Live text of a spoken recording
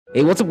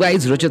Hey, what's up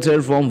guys, Richard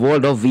here from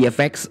World of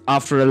VFX.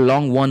 After a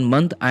long 1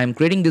 month, I am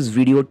creating this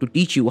video to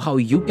teach you how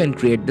you can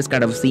create this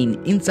kind of scene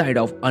inside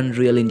of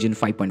Unreal Engine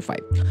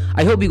 5.5.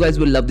 I hope you guys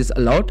will love this a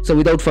lot. So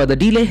without further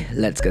delay,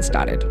 let's get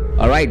started.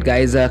 Alright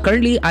guys,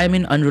 currently I am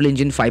in Unreal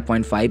Engine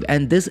 5.5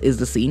 and this is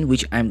the scene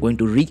which I am going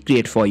to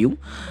recreate for you.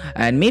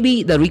 And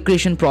maybe the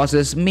recreation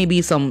process may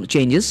be some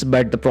changes,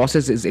 but the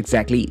process is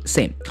exactly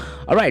same.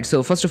 Alright,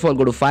 so first of all,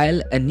 go to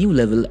File, a new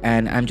level,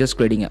 and I'm just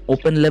creating an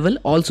open level.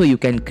 Also, you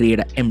can create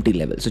an empty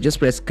level. So just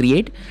press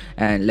create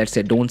and let's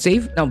say don't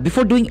save. Now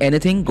before doing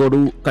anything, go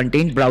to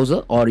content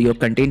browser or your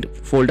content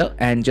folder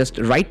and just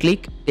right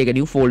click, take a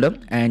new folder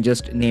and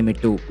just name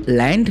it to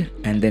land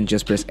and then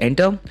just press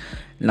enter.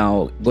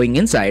 Now going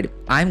inside,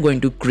 I'm going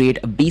to create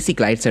a basic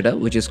light setup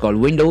which is called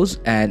Windows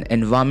and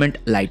Environment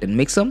Light and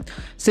Mixer.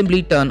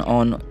 Simply turn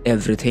on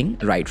everything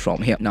right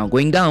from here. Now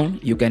going down,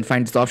 you can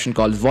find this option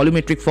called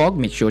Volumetric Fog.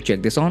 Make sure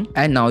check this on,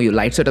 and now your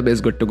light setup is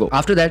good to go.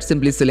 After that,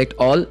 simply select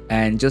all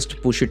and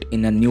just push it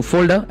in a new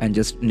folder and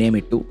just name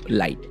it to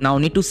light. Now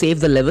need to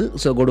save the level,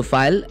 so go to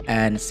File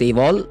and Save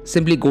All.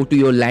 Simply go to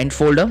your land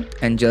folder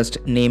and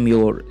just name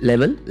your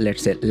level,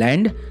 let's say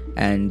land,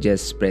 and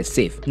just press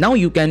save. Now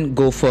you can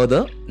go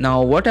further.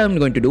 Now what I'm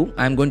going to do,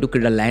 I'm going to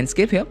create a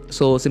landscape here.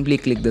 So simply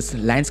click this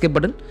landscape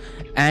button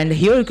and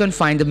here you can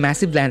find the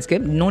massive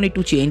landscape. No need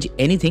to change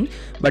anything,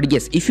 but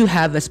yes, if you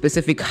have a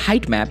specific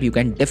height map, you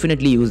can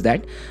definitely use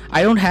that.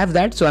 I don't have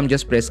that, so I'm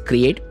just press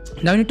create.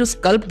 Now I need to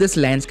sculpt this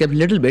landscape a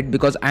little bit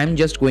because I'm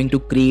just going to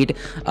create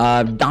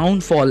a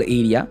downfall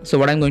area. So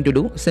what I'm going to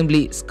do,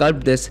 simply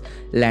sculpt this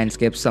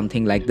landscape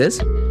something like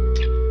this.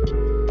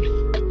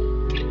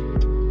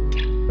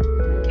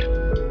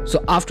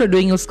 So after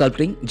doing your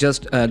sculpting,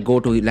 just go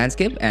to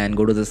landscape and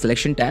go to the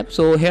selection tab.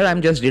 So here I'm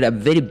just did a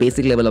very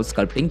basic level of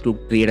sculpting to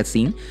create a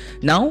scene.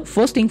 Now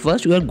first thing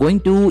first, we are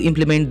going to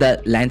implement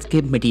the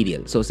landscape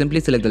material. So simply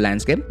select the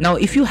landscape. Now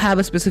if you have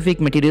a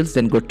specific materials,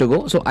 then good to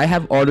go. So I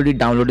have already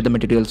downloaded the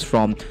materials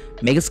from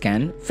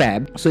Megascan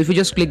Fab. So if you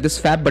just click this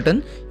Fab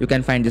button, you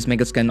can find this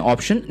Megascan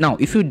option. Now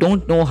if you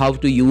don't know how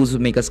to use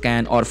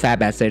Megascan or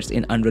Fab assets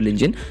in Unreal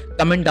Engine,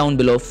 comment down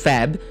below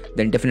Fab,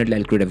 then definitely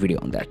I'll create a video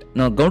on that.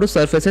 Now go to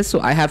surfaces. So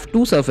I have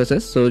two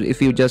surfaces. So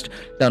if you just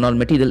turn on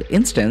material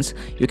instance,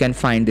 you can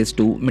find these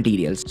two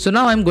materials. So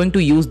now I'm going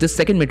to use this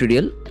second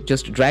material.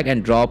 Just drag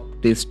and drop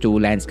this to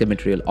landscape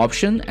material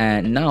option,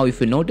 and now if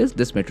you notice,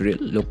 this material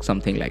looks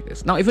something like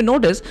this. Now if you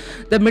notice,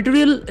 the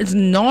material is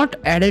not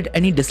added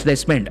any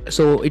displacement,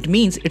 so it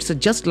means it's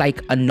just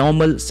like a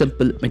normal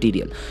simple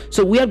material.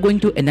 So we are going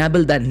to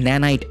enable the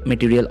nanite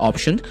material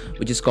option,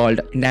 which is called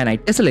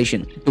Nanite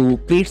Tessellation, to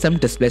create some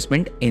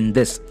displacement in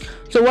this.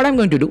 So what I'm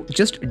going to do,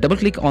 just double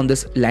click on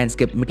this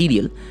landscape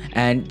material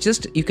and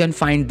just you can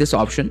find this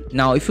option.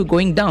 Now if you're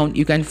going down,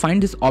 you can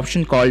find this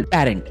option called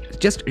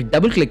parent. Just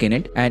double click in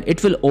it and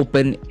it will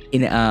open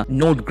in a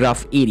node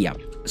graph area.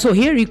 So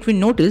here you can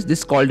notice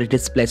this called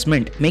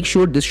displacement. Make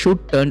sure this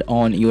should turn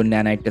on your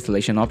nanite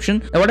tessellation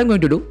option. Now what I'm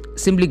going to do,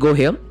 simply go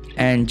here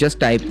and just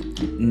type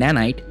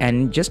nanite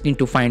and just need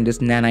to find this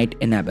nanite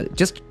enable.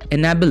 Just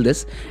enable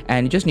this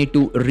and you just need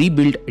to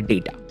rebuild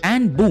data,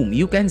 and boom,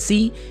 you can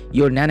see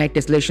your nanite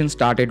tessellation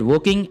started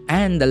working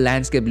and the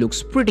landscape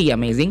looks pretty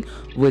amazing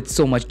with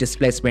so much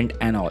displacement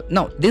and all.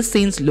 Now this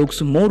scene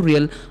looks more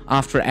real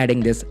after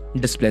adding this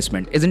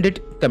displacement, isn't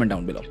it? Comment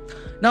down below.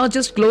 Now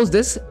just close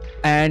this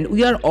and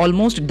we are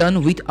almost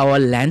done with our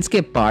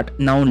landscape part.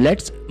 Now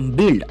let's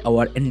build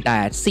our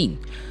entire scene.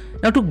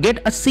 Now to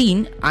get a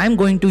scene, I'm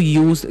going to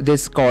use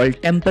this called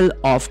Temple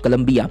of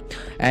Columbia,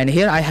 and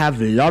here I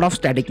have a lot of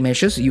static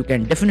meshes. You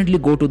can definitely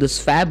go to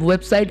this Fab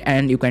website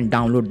and you can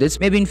download this.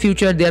 Maybe in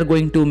future they are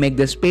going to make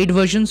this paid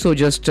version, so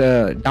just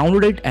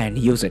download it and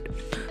use it.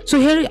 So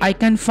here I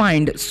can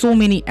find so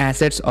many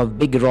assets of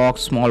big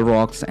rocks, small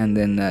rocks, and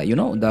then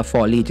the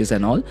foliages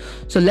and all.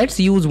 So let's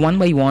use one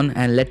by one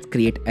and let's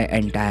create an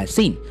entire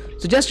scene.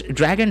 So just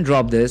drag and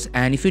drop this,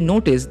 and if you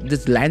notice,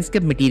 this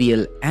landscape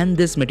material and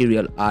this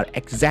material are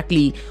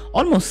exactly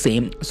almost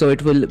same, so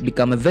it will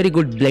become a very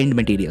good blend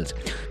materials.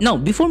 Now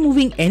before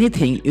moving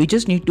anything, you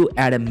just need to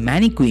add a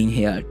mannequin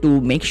here to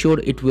make sure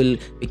it will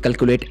be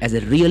calculated as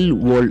a real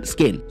world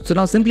scale. So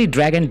now simply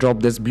drag and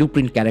drop this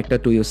blueprint character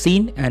to your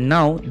scene, and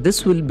now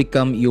this will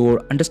become your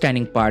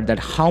understanding part that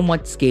how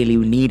much scale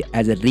you need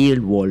as a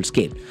real world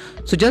scale.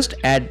 So just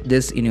add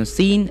this in your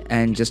scene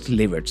and just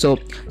leave it. So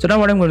now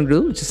what I'm going to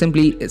do is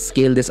simply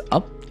scale this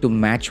up to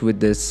match with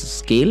this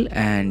scale,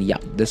 and yeah,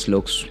 this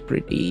looks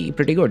pretty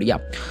good. Yeah,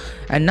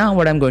 and now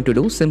what I'm going to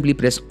do, simply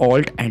press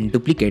Alt and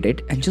duplicate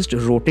it and just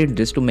rotate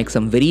this to make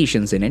some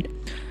variations in it,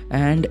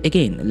 and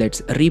again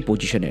let's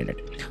reposition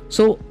it.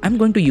 So I'm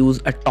going to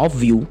use a top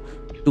view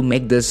to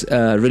make this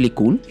really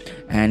cool,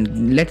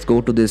 and let's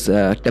go to this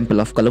Temple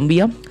of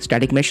Columbia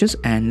static meshes,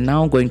 and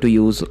now going to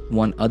use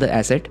one other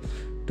asset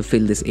to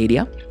fill this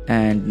area,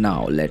 and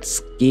now let's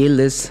scale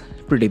this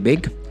pretty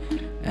big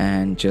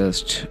and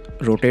just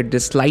rotate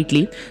this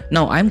slightly.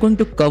 Now I'm going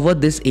to cover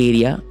this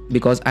area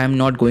because I'm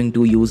not going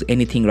to use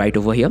anything right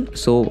over here,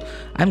 so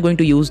I'm going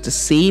to use the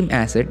same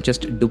asset,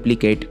 just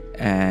duplicate,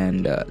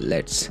 and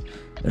let's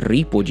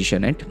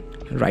reposition it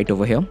right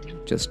over here,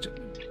 just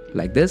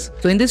like this.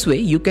 So in this way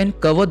you can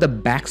cover the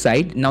back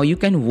side. Now you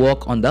can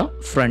work on the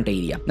front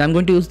area. Now I'm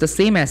going to use the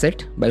same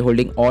asset by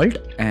holding Alt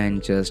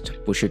and just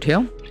push it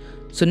here.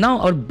 So now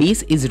our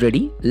base is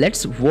ready.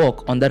 Let's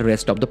work on the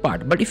rest of the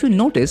part. But if you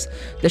notice,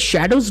 the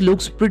shadows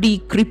looks pretty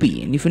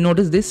creepy, and if you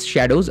notice, these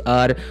shadows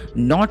are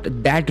not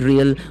that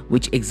real,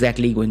 which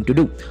exactly going to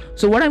do.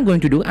 So what I'm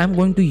going to do, I'm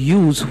going to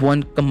use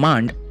one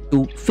command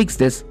to fix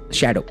this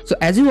shadow. So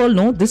as you all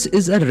know, this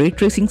is a ray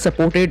tracing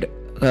supported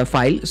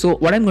file. So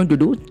what I'm going to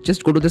do,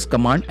 just go to this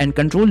command and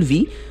Control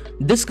V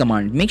this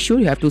command. Make sure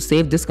you have to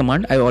save this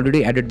command. I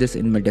already added this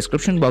in my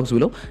description box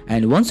below,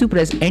 and once you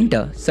press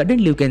enter,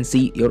 suddenly you can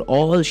see your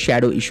all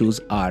shadow issues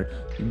are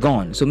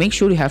gone. So make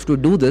sure you have to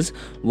do this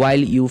while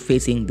you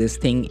facing this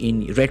thing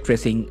in ray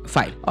tracing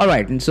file.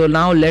 Alright, and so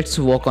now let's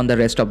work on the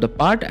rest of the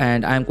part,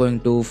 and I'm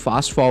going to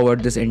fast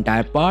forward this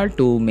entire part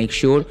to make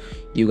sure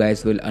you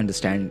guys will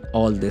understand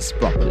all this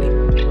properly.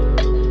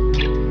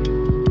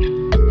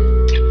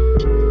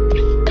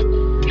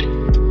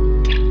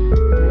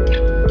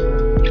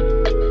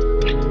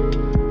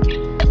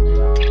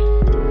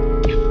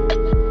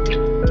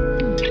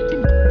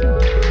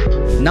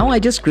 Now I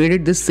just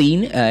created this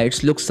scene.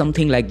 It looks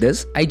something like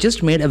this. I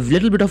just made a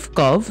little bit of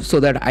curve so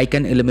that I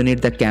can eliminate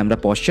the camera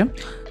posture.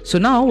 So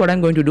now what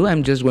I'm going to do,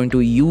 I'm just going to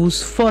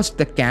use first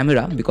the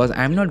camera, because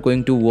I'm not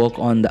going to work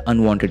on the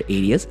unwanted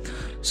areas.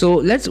 So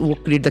let's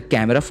create the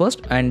camera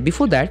first, and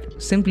before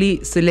that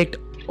simply select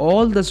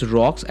all these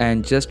rocks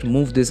and just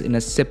move this in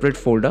a separate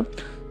folder,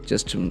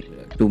 just to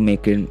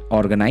make it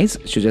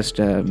organized. So just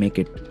make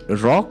it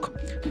rock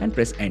and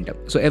press enter.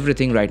 So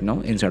everything right now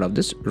inside of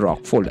this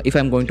rock folder. If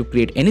I'm going to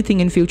create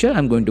anything in future,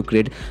 I'm going to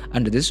create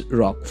under this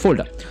rock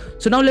folder.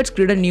 So now let's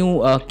create a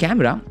new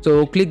camera.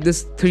 So click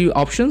this three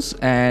options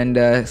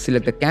and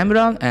select the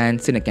camera and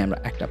Cine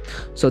Camera Actor.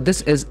 So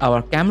this is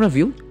our camera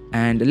view,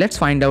 and let's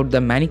find out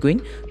the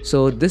mannequin.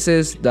 So this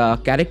is the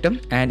character,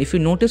 and if you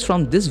notice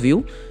from this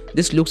view,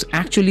 this looks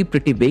actually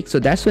pretty big. So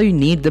that's why you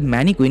need the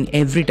mannequin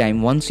every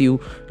time once you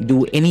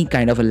do any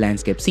kind of a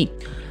landscape scene.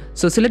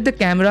 So select the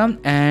camera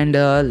and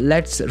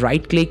let's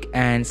right click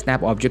and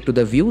snap object to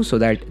the view, so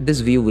that this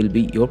view will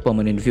be your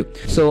permanent view.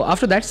 So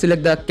after that,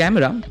 select the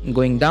camera,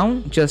 going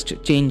down,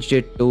 just change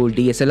it to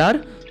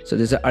DSLR. So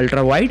this is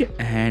ultra wide,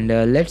 and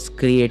let's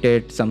create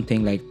it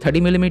something like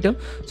 30mm.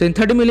 So in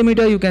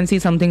 30mm you can see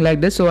something like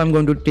this. So I'm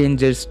going to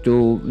change this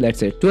to, let's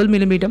say,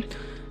 12mm,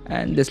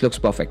 and this looks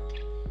perfect.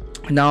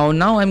 Now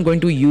I'm going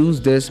to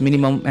use this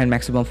minimum and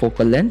maximum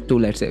focal length to,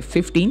 let's say,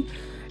 15,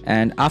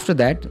 and after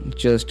that,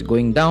 just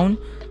going down,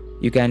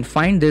 you can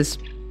find this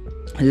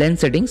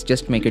lens settings,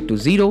 just make it to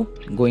 0.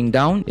 Going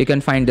down, you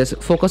can find this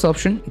focus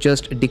option,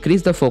 just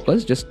decrease the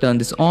focus, just turn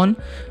this on,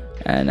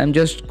 and I'm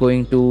just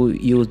going to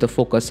use the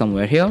focus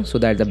somewhere here so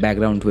that the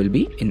background will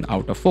be in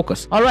out of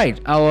focus.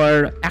 Alright,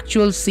 our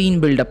actual scene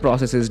builder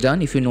process is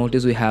done. If you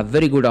notice, we have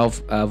very good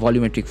of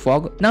volumetric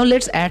fog. Now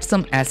let's add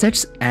some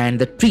assets and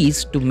the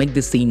trees to make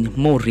the scene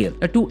more real.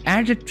 To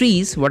add the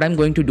trees, what I'm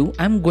going to do,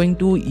 I'm going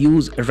to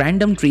use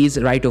random trees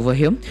right over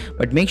here,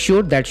 but make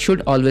sure that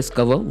should always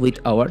cover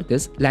with our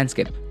this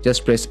landscape.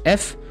 Just press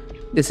F,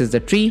 this is the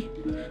tree,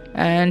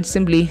 and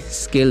simply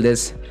scale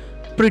this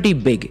pretty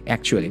big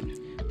actually.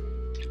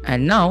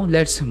 And now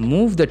let's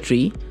move the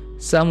tree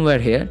somewhere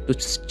here to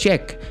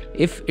check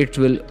if it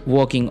will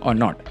working or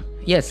not.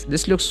 Yes,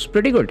 this looks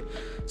pretty good.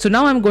 So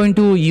now I'm going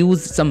to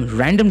use some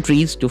random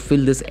trees to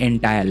fill this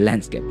entire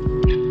landscape.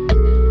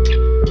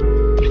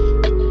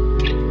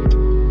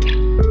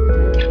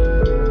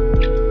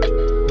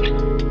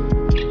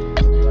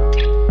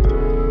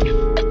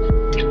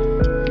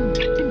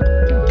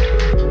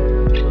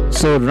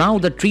 So now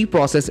the tree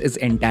process is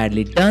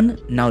entirely done.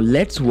 Now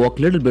let's work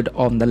a little bit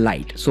on the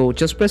light. So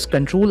just press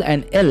Ctrl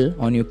and L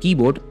on your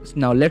keyboard.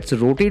 Now let's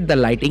rotate the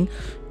lighting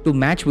to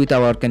match with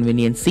our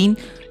convenient scene.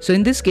 So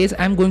in this case,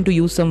 I'm going to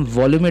use some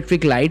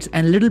volumetric lights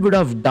and a little bit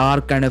of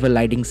dark kind of a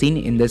lighting scene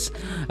in this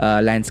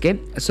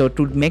landscape, so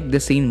to make the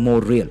scene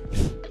more real.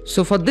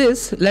 So for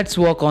this, let's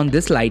work on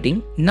this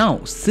lighting.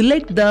 Now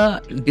select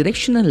the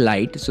directional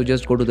light. So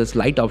just go to this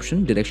light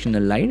option,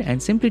 directional light,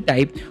 and simply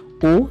type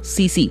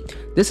OCC.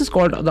 This is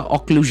called the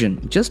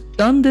occlusion. Just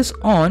turn this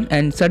on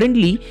and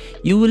suddenly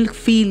you will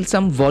feel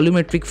some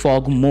volumetric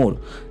fog more.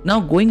 Now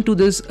going to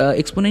this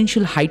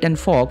exponential height and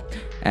fog,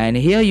 and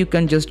here you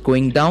can just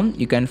going down,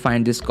 you can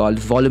find this called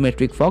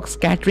volumetric fog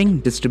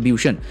scattering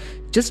distribution.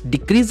 Just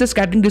decrease the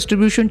scattering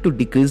distribution to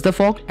decrease the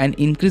fog, and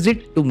increase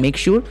it to make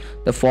sure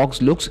the fog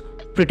looks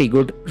pretty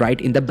good right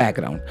in the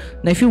background.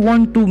 Now if you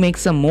want to make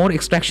some more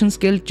extraction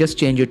scale, just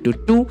change it to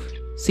 2.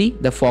 See,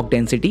 the fog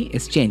density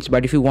is changed.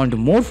 But if you want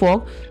more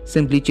fog,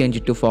 simply change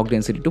it to fog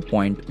density to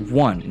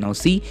 0.1. Now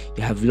see,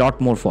 you have a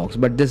lot more fogs,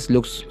 but this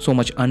looks so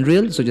much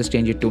unreal. So just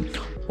change it to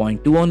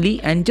 0.2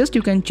 only, and just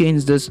you can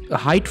change this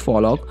height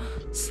fog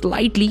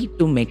slightly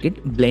to make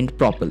it blend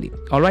properly.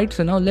 Alright,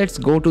 so now let's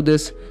go to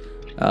this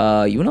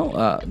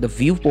the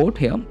viewport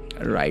here,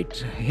 right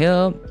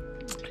here.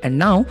 And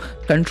now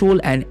Control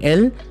and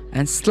L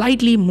and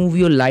slightly move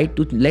your light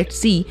to let's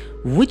see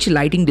which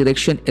lighting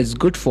direction is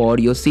good for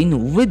your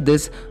scene with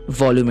this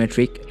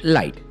volumetric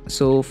light.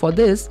 So for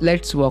this,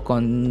 let's work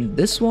on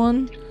this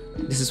one.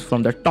 This is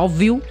from the top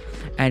view,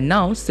 and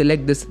now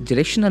select this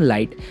directional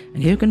light,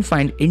 and here you can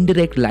find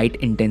indirect light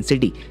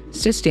intensity.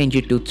 Just change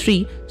it to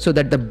 3 so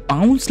that the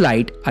bounce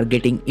light are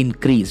getting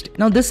increased.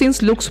 Now this scene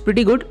looks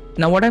pretty good.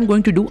 Now what I'm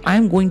going to do,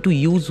 I'm going to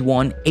use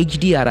one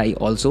HDRI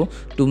also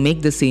to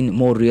make the scene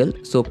more real.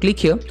 So click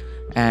here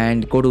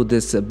and go to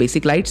this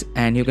basic lights,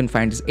 and you can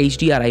find this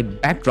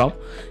HDRI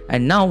backdrop.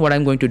 And now what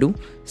I'm going to do,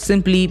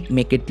 simply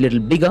make it a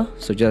little bigger.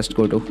 So just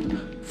go to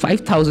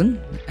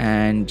 5000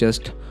 and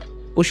just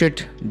push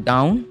it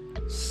down,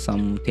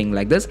 something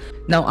like this.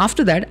 Now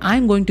after that,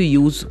 I'm going to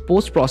use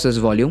post process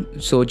volume.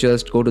 So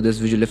just go to this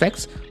visual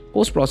effects,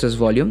 post process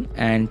volume,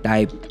 and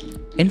type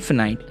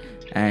infinite,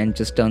 and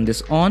just turn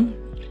this on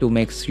to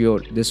make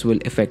sure this will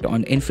affect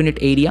on infinite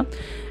area.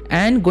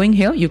 And going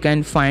here, you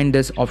can find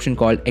this option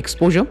called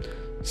exposure.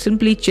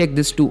 Simply check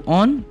this to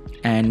on,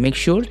 and make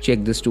sure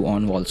check this to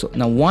on also.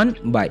 Now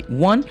 1 by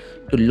 1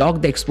 to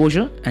lock the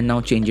exposure, and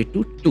now change it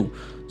to 2.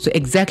 So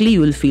exactly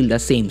you will feel the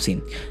same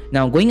scene.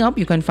 Now going up,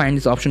 you can find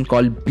this option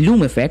called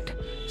bloom effect.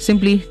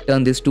 Simply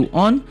turn this to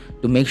on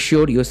to make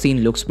sure your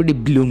scene looks pretty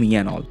bloomy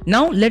and all.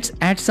 Now let's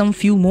add some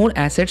few more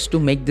assets to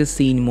make this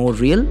scene more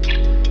real.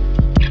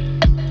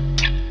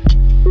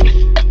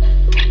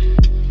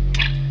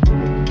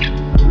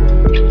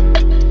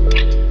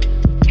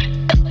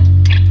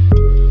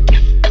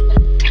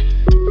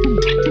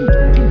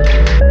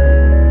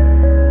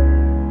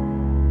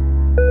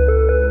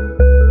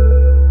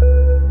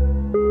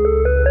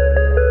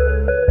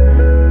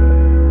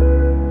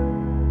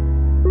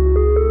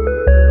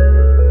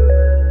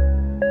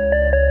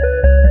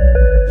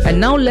 And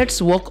now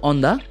let's work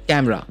on the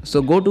camera.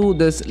 So go to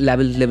this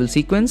level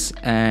sequence,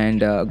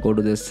 and go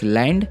to this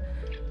land,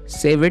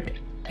 save it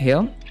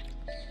here.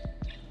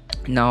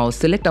 Now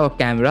select our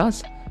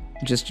cameras,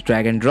 just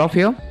drag and drop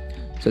here.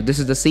 So this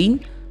is the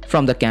scene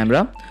from the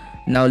camera.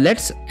 Now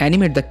let's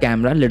animate the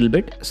camera a little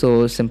bit.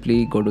 So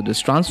simply go to this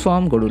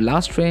transform, go to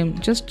last frame,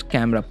 just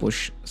camera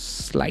push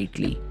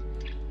slightly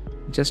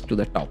just to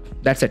the top.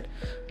 That's it.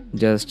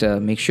 Just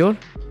make sure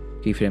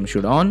keyframe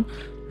should on,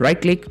 right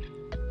click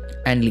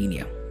and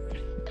linear.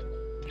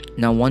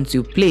 Now once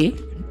you play,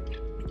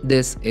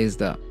 this is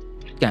the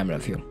camera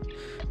view.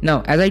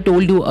 Now as I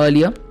told you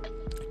earlier,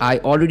 I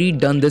already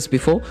done this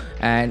before,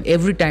 and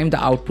every time the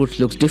output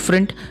looks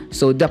different.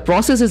 So the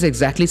process is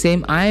exactly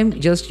same. I'm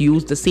just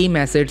use the same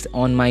assets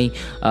on my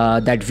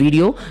that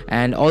video,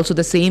 and also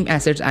the same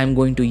assets I'm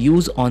going to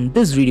use on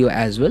this video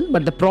as well,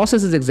 but the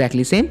process is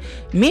exactly same.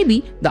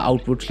 Maybe the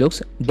output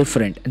looks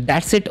different.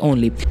 That's it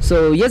only.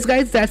 So yes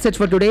guys, that's it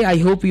for today. I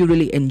hope you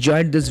really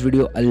enjoyed this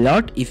video a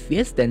lot. If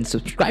yes, then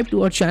subscribe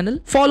to our channel,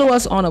 follow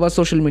us on our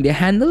social media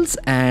handles,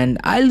 and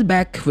I'll be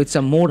back with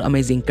some more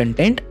amazing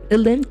content.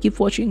 Till then, keep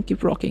watching,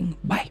 keep rocking.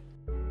 Bye.